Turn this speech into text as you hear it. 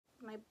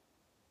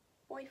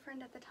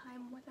boyfriend at the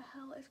time. What the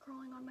hell is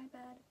crawling on my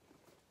bed?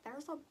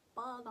 There's a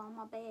bug on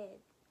my bed.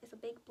 It's a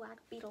big black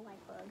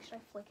beetle-like bug. Should I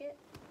flick it?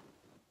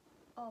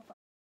 Oh, fuck.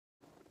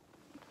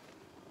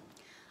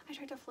 I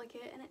tried to flick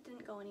it and it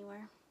didn't go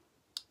anywhere.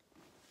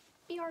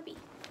 BRB.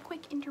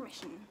 Quick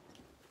intermission.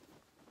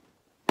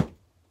 Get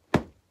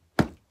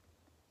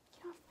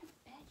off my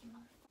bed, you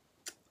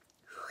motherfucker.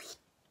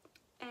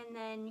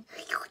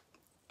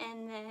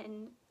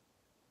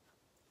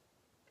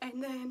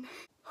 And then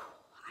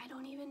I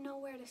don't even know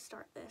where to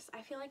start this.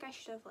 I feel like I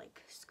should have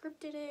like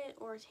scripted it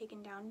or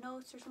taken down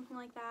notes or something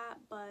like that,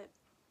 but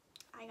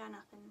I got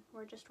nothing.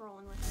 We're just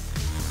rolling with it.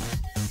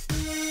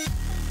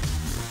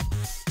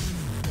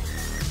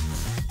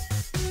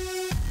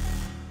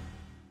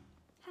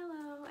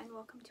 Hello and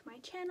welcome to my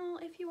channel.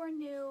 If you are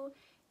new,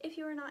 if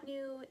you are not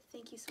new,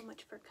 thank you so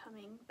much for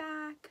coming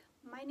back.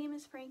 My name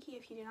is Frankie,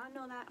 if you do not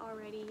know that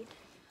already.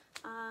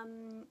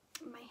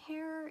 My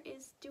hair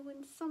is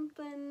doing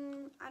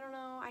something, I don't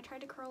know. I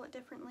tried to curl it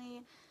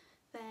differently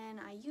than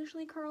I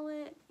usually curl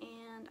it,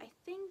 and I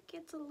think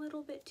it's a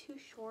little bit too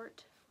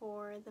short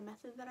for the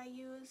method that I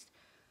used,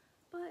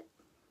 but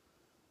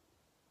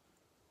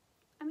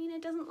I mean,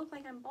 it doesn't look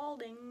like I'm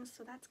balding,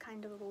 so that's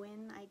kind of a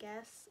win, I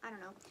guess. I don't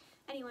know.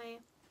 Anyway,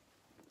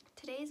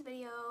 today's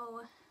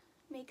video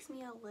makes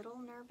me a little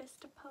nervous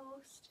to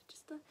post,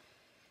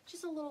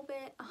 just a little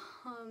bit,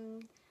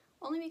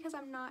 only because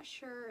I'm not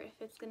sure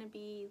if it's gonna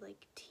be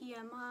like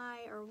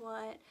TMI or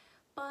what,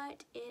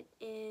 but it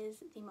is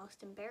the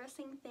most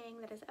embarrassing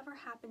thing that has ever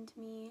happened to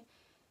me,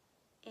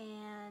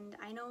 and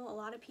I know a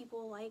lot of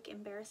people like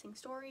embarrassing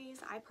stories.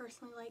 I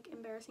personally like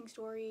embarrassing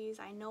stories.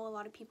 I know a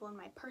lot of people in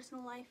my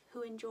personal life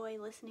who enjoy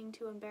listening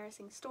to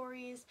embarrassing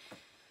stories,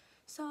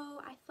 so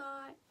I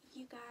thought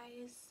you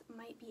guys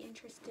might be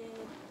interested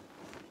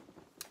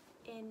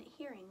in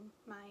hearing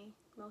my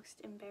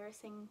most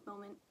embarrassing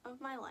moment of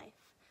my life.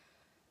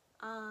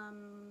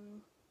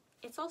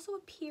 It's also a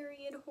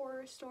period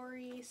horror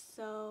story,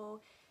 so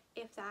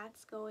if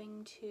that's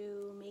going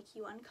to make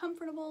you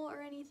uncomfortable or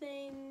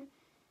anything,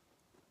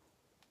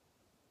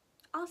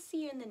 I'll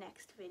see you in the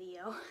next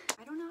video.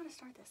 I don't know how to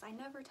start this. I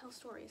never tell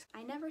stories.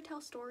 I never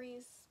tell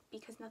stories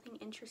because nothing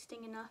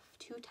interesting enough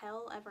to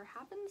tell ever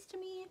happens to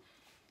me,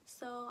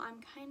 so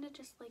I'm kind of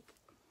just like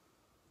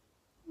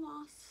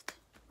lost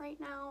right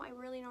now. I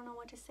really don't know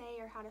what to say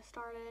or how to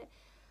start it.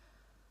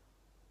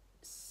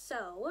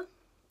 So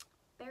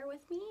bear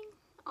with me.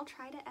 I'll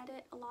try to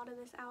edit a lot of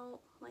this out,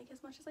 like,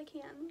 as much as I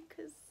can,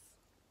 because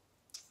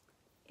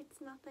it's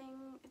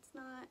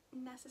not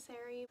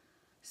necessary.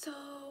 So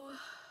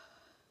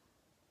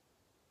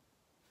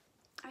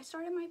I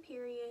started my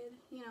period,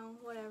 you know,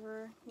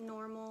 whatever,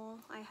 normal.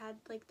 I had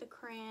like the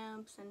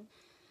cramps and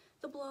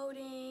the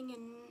bloating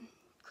and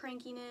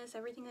crankiness,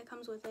 everything that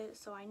comes with it,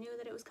 so I knew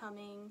that it was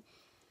coming.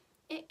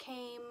 It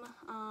came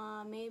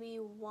maybe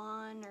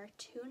 1 or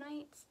 2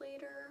 nights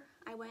later.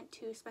 I went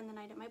to spend the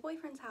night at my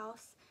boyfriend's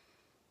house.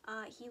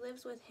 He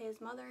lives with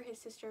his mother, his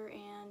sister,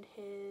 and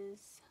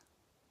his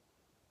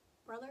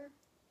brother?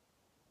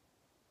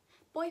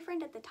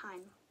 Boyfriend at the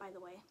time, by the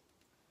way.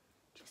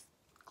 Just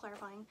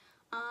clarifying.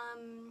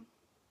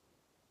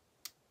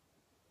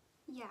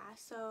 Yeah,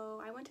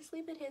 so I went to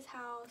sleep at his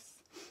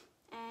house,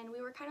 and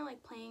we were kind of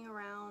like playing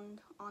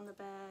around on the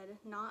bed.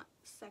 Not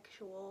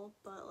sexual,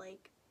 but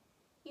like,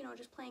 you know,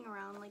 just playing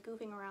around, like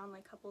goofing around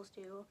like couples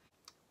do.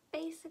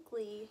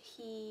 Basically,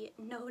 he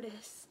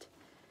noticed,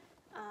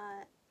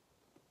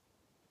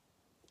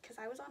 because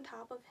I was on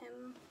top of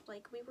him,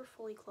 like we were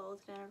fully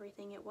clothed and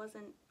everything. It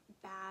wasn't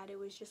bad, it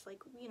was just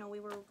like, you know, we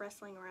were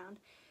wrestling around,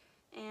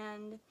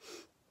 and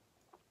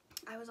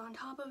I was on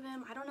top of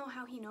him. I don't know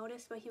how he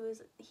noticed, but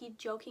he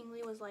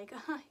jokingly was like,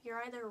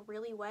 you're either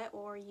really wet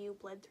or you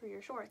bled through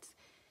your shorts.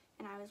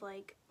 And I was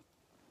like,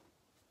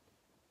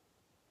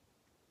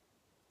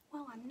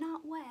 well, I'm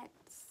not wet,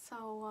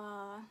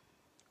 so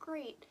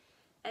great.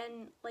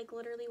 And like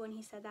literally when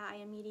he said that, I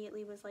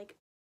immediately was like,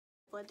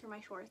 bled through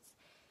my shorts.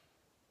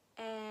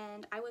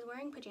 And I was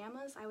wearing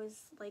pajamas.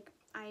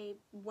 I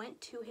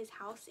went to his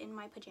house in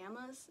my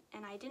pajamas,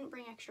 and I didn't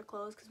bring extra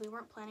clothes because we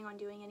weren't planning on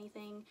doing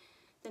anything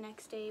the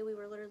next day. We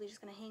were literally just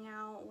gonna hang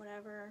out,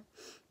 whatever.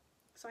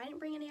 So I didn't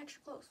bring any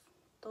extra clothes.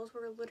 Those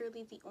were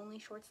literally the only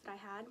shorts that I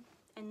had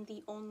and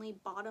the only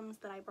bottoms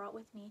that I brought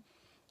with me.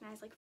 And I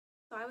was like,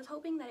 so I was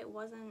hoping that it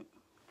wasn't,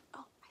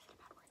 oh, I said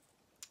a bad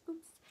word.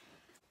 Oops.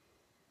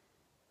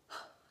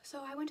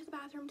 So I went to the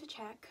bathroom to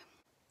check.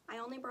 I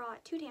only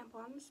brought 2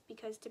 tampons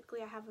because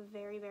typically I have a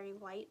very, very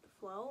light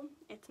flow.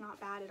 It's not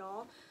bad at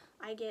all.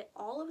 I get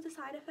all of the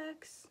side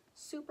effects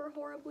super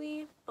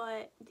horribly,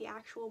 but the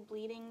actual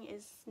bleeding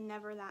is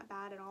never that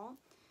bad at all.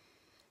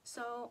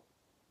 So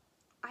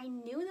I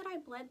knew that I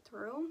bled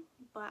through,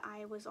 but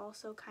I was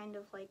also kind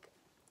of like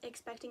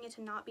expecting it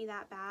to not be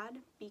that bad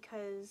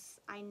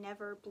because I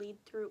never bleed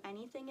through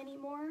anything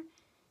anymore.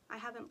 I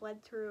haven't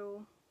bled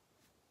through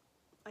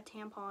a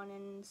tampon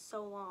in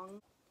so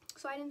long.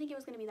 So I didn't think it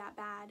was going to be that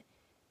bad.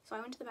 So I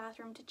went to the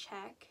bathroom to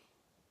check,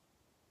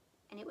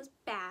 and it was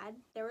bad.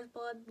 There was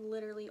blood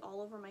literally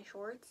all over my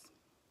shorts.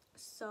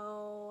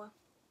 So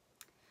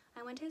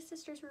I went to his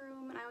sister's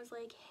room and I was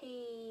like,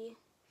 hey,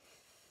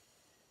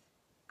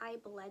 I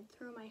bled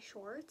through my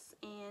shorts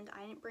and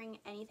I didn't bring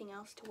anything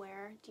else to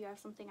wear. Do you have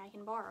something I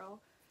can borrow?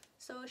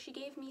 So she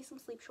gave me some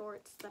sleep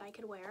shorts that I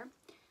could wear.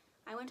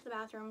 I went to the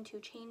bathroom to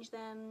change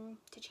them,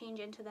 to change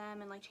into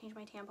them and like change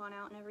my tampon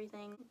out and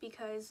everything,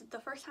 because the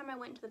first time I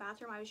went into the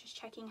bathroom I was just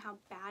checking how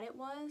bad it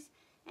was,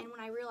 and when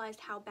I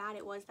realized how bad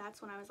it was,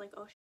 that's when I was like,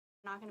 oh, I'm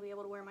not going to be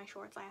able to wear my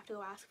shorts. I have to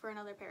go ask for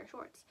another pair of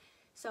shorts.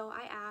 So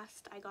I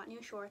asked, I got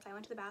new shorts, I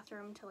went to the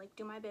bathroom to like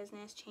do my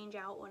business, change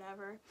out,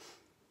 whatever.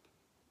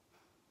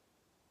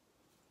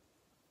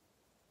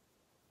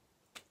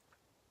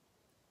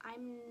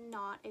 I'm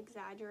not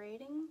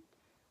exaggerating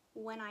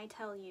when I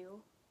tell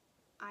you,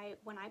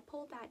 when I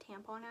pulled that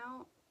tampon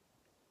out,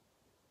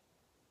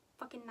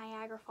 fucking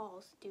Niagara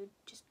Falls, dude,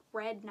 just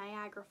red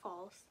Niagara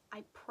Falls,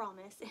 I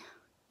promise.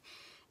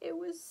 It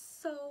was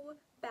so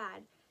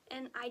bad,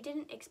 and I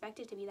didn't expect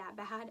it to be that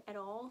bad at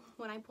all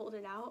when I pulled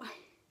it out.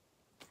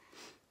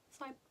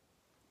 So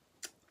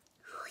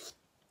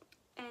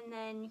and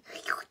then,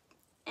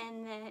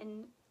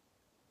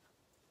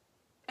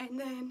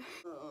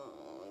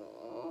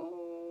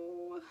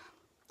 oh,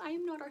 I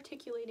am not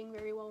articulating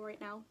very well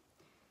right now.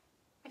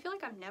 I feel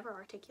like I'm never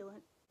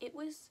articulate. It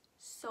was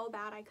so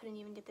bad I couldn't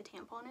even get the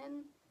tampon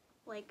in.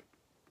 Like,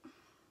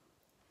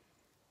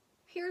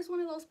 here's one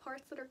of those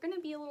parts that are gonna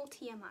be a little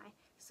TMI.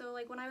 So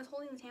like when I was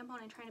holding the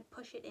tampon and trying to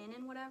push it in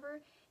and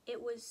whatever,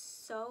 it was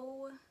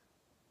so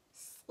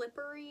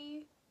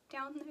slippery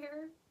down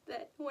there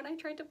that when I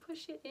tried to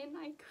push it in,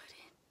 I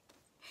couldn't.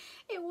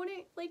 It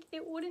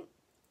wouldn't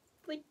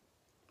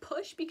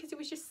push because it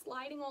was just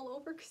sliding all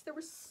over because there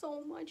was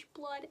so much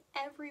blood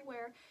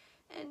everywhere.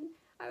 And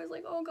I was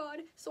like, oh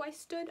god. So I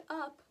stood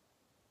up,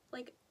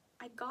 like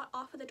I got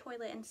off of the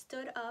toilet and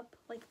stood up,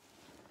 like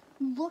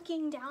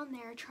looking down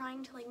there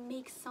trying to like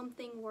make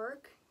something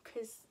work,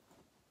 because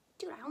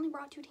dude, I only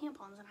brought 2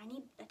 tampons and I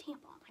need a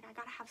tampon. Like I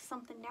gotta have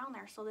something down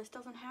there so this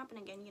doesn't happen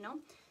again, you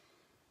know?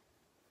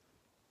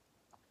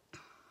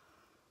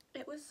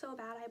 It was so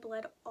bad I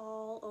bled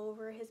all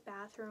over his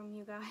bathroom,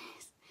 you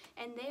guys.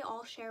 And they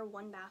all share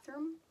one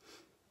bathroom.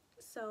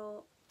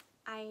 So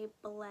I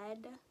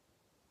bled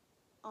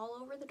all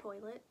over the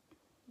toilet.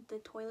 The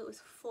toilet was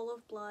full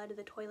of blood.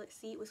 The toilet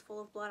seat was full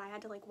of blood. I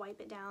had to like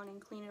wipe it down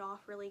and clean it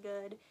off really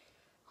good.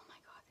 Oh my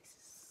god, this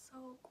is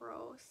so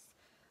gross.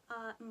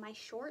 My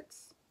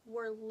shorts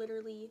were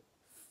literally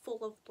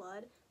full of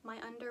blood. My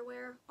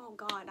underwear, oh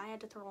god, I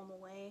had to throw them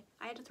away.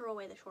 I had to throw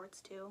away the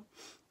shorts too.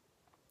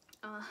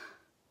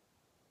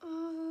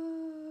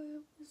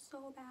 It was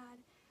so bad.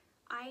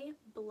 I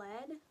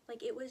bled,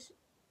 like it was,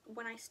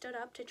 when I stood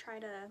up to try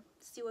to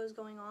see what was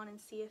going on and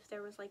see if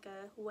there was like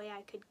a way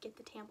I could get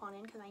the tampon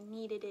in because I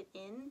needed it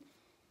in.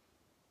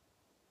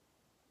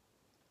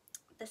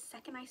 The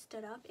second I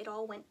stood up, it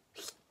all went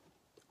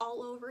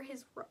all over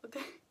his rug.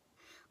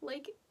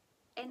 Like,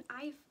 and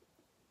I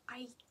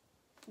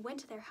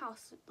went to their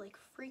house like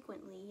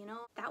frequently, you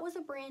know? That was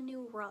a brand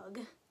new rug,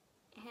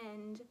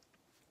 and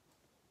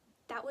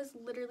that was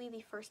literally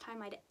the first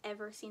time I'd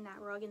ever seen that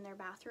rug in their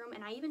bathroom,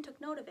 and I even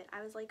took note of it.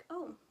 I was like,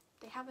 oh,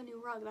 they have a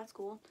new rug, that's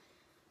cool.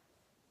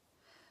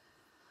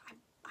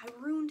 I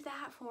ruined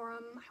that for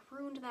him. I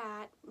ruined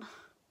that.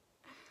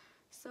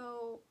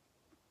 So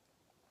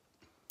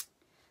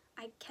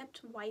I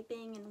kept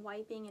wiping and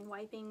wiping and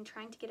wiping,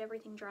 trying to get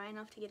everything dry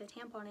enough to get a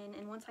tampon in,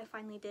 and once I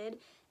finally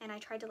did, and I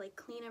tried to like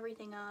clean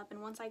everything up, and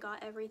once I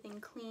got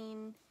everything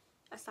clean,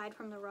 aside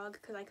from the rug,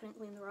 because I couldn't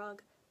clean the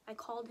rug, I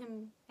called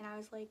him and I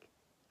was like,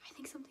 I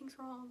think something's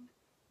wrong.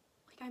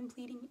 Like I'm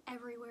bleeding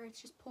everywhere,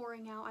 it's just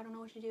pouring out, I don't know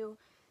what to do.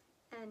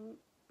 And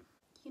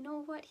you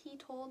know what he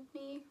told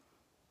me?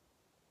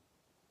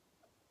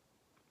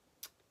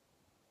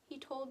 He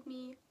told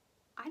me,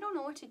 I don't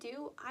know what to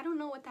do, I don't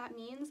know what that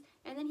means,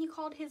 and then he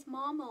called his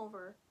mom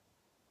over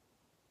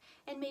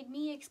and made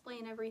me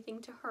explain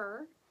everything to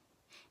her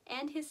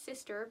and his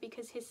sister,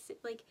 because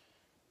like,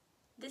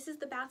 this is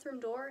the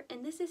bathroom door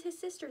and this is his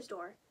sister's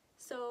door.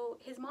 So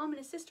his mom and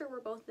his sister were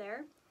both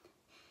there,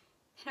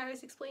 and I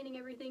was explaining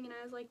everything, and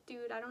I was like,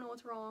 dude, I don't know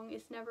what's wrong,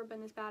 it's never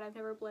been this bad, I've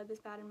never bled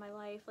this bad in my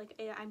life, like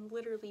I'm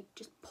literally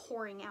just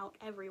pouring out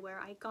everywhere,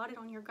 I got it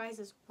on your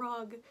guys'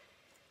 rug.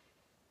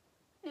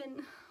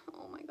 And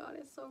oh my god,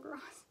 it's so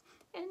gross.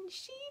 And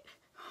she,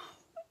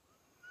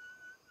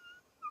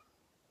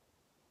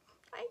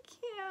 I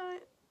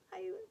can't,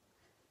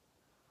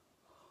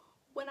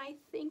 when I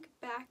think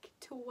back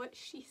to what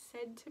she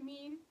said to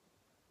me,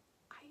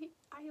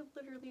 I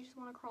literally just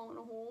want to crawl in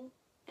a hole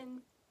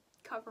and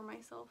cover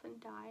myself and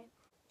die.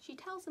 She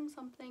tells him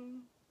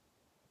something,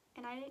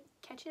 and I didn't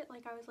catch it,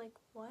 like I was like,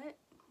 what?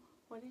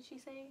 What did she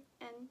say?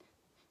 And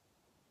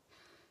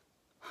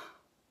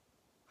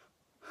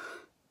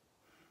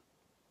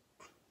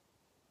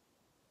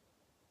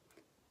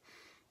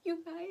you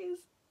guys,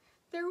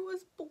 there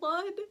was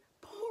blood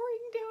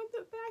pouring down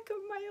the back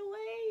of my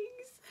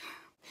legs.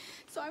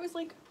 So I was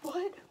like,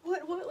 what,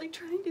 like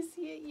trying to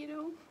see it, you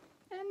know?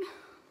 And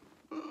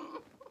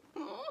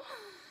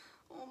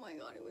oh my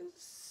god, it was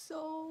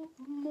so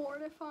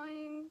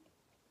mortifying.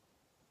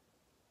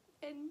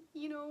 And,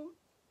 you know,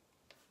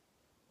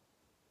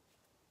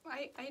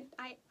 I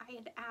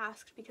had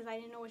asked because I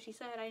didn't know what she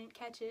said. I didn't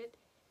catch it.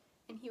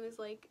 And he was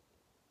like,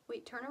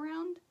 wait, turn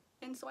around?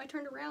 And so I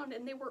turned around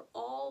and they were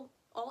all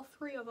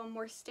three of them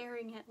were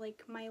staring at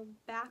like my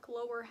back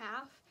lower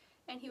half.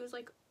 And he was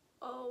like,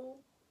 oh,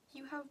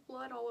 you have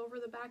blood all over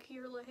the back of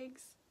your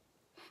legs.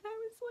 And I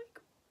was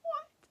like,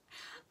 what?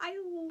 I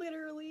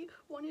literally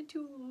wanted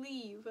to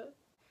leave.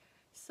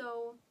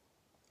 So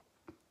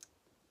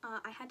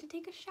I had to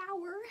take a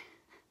shower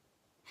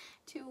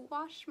to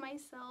wash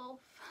myself.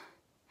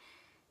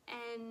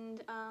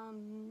 And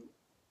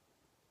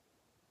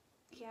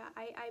yeah,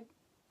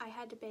 I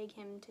had to beg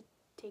him to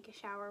take a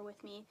shower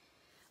with me.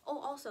 Oh,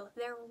 also,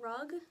 their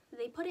rug,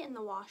 they put it in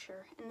the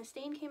washer and the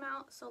stain came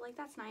out, so like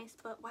that's nice,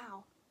 but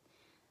wow.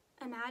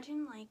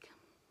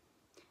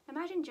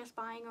 Imagine just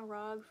buying a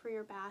rug for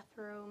your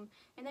bathroom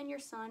and then your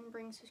son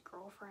brings his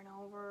girlfriend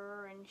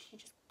over and she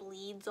just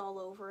bleeds all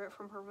over it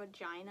from her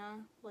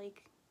vagina.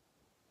 Like,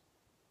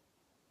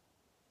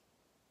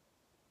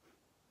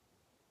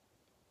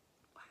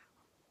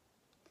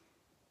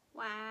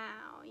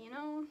 wow, you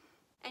know?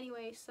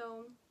 Anyway,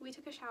 so we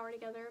took a shower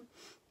together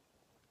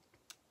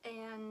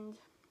and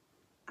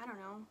I don't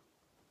know,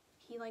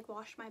 he like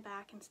washed my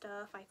back and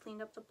stuff. I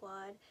cleaned up the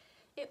blood.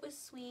 It was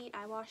sweet.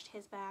 I washed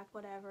his back,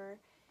 whatever.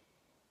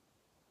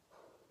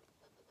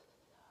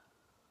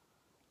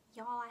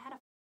 Y'all, I had a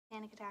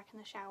panic attack in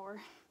the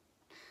shower.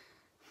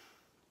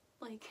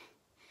 Like,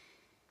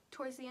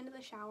 towards the end of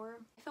the shower,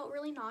 I felt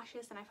really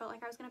nauseous and I felt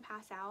like I was gonna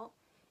pass out.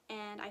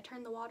 And I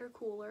turned the water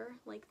cooler,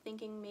 like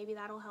thinking maybe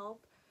that'll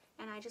help.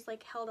 And I just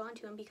like held on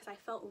to him because I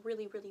felt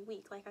really, really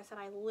weak. Like I said,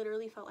 I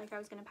literally felt like I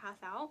was gonna pass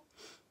out.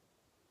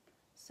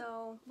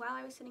 So while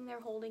I was sitting there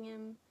holding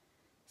him,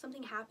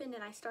 something happened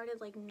and I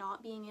started like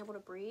not being able to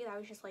breathe. I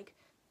was just like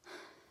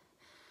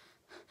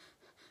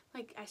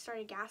I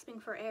started gasping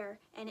for air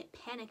and it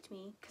panicked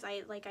me because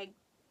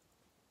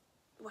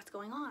what's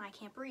going on? I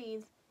can't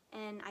breathe.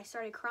 And I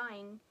started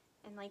crying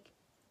and like,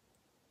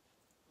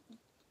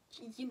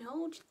 you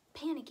know, just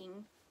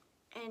panicking.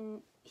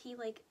 And he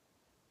like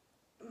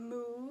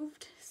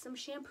moved some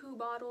shampoo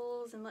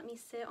bottles and let me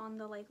sit on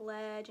the like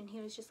ledge, and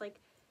he was just like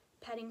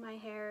petting my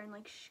hair and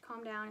like, shh,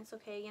 calm down, it's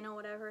okay, you know,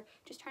 whatever,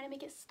 just trying to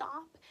make it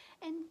stop.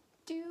 And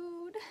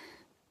dude,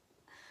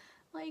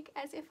 like,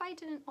 as if I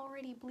didn't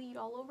already bleed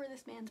all over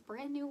this man's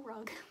brand new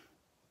rug.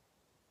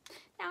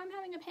 Now I'm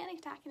having a panic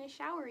attack in his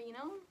shower, you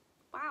know?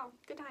 Wow,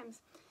 good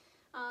times.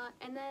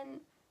 And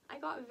then I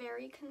got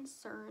very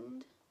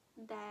concerned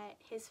that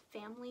his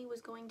family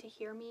was going to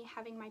hear me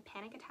having my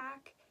panic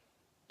attack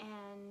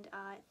and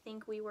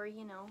think we were,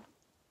 you know,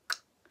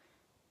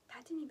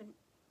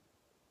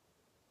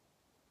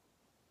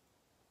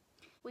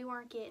 we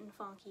weren't getting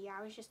funky.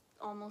 I was just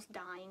almost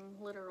dying,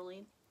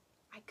 literally.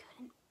 I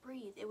couldn't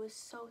breathe. It was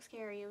so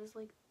scary. It was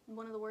like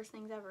one of the worst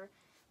things ever.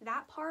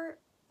 That part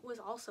was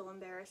also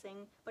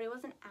embarrassing, but it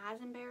wasn't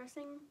as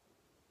embarrassing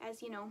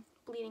as, you know,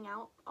 bleeding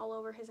out all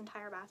over his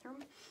entire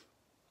bathroom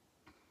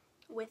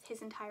with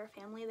his entire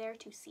family there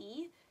to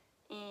see,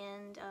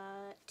 and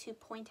to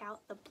point out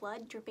the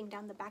blood dripping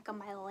down the back of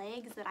my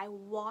legs that I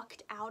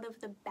walked out of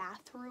the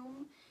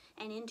bathroom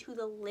and into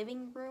the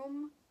living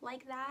room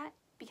like that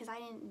because I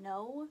didn't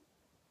know.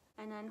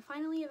 And then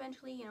finally,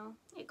 eventually, you know,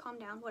 it calmed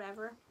down,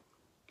 whatever.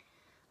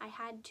 I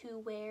had to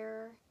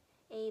wear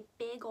a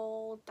big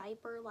old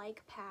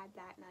diaper-like pad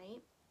that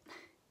night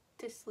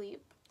to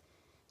sleep.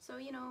 So,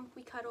 you know,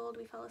 we cuddled,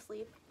 we fell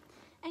asleep.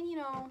 And, you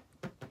know,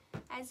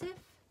 as if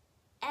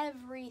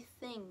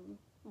everything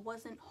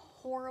wasn't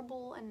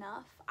horrible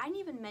enough, I didn't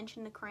even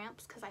mention the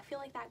cramps because I feel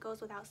like that goes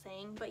without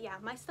saying. But yeah,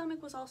 my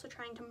stomach was also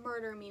trying to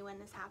murder me when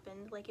this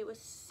happened. Like, it was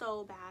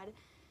so bad.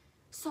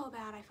 So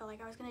bad, I felt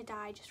like I was gonna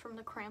die just from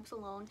the cramps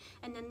alone,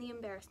 and then the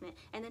embarrassment,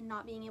 and then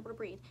not being able to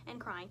breathe, and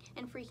crying,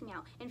 and freaking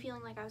out, and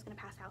feeling like I was gonna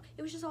pass out.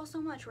 It was just all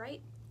so much,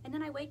 right? And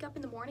then I wake up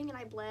in the morning and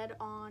I bled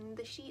on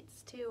the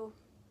sheets too.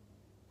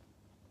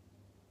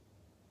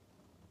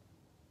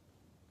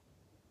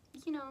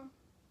 You know,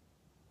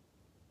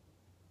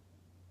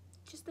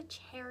 just the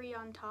cherry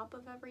on top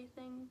of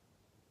everything.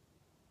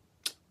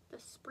 The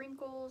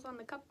sprinkles on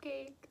the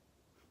cupcake.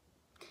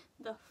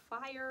 The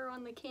fire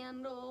on the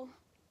candle.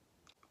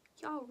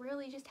 Y'all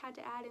really just had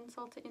to add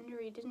insult to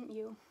injury, didn't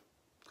you?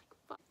 Like,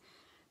 fuck.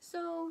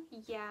 So,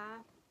 yeah.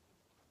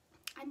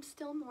 I'm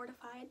still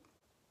mortified.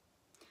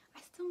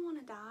 I still want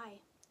to die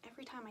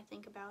every time I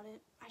think about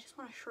it. I just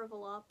want to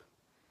shrivel up.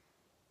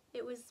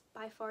 It was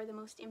by far the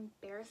most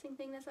embarrassing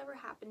thing that's ever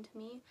happened to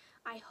me.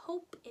 I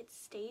hope it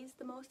stays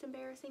the most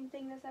embarrassing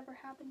thing that's ever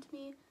happened to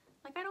me.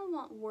 Like, I don't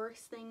want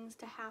worse things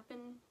to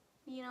happen.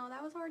 You know,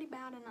 that was already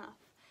bad enough.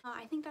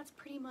 I think that's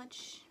pretty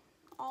much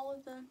all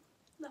of the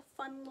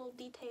fun little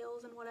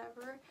details and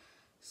whatever.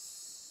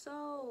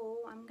 So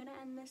I'm gonna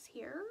end this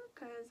here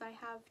because I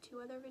have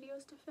 2 other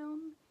videos to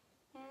film,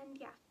 and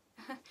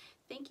yeah.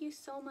 Thank you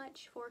so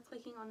much for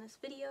clicking on this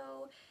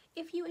video.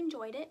 If you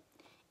enjoyed it,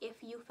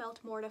 if you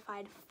felt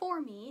mortified for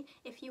me,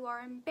 if you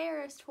are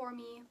embarrassed for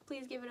me,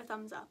 please give it a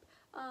thumbs up.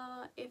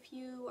 If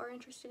you are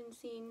interested in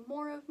seeing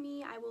more of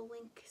me, I will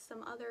link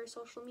some other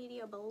social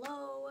media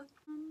below.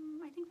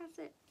 I think that's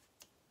it.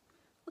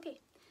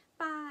 Okay,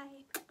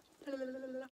 bye!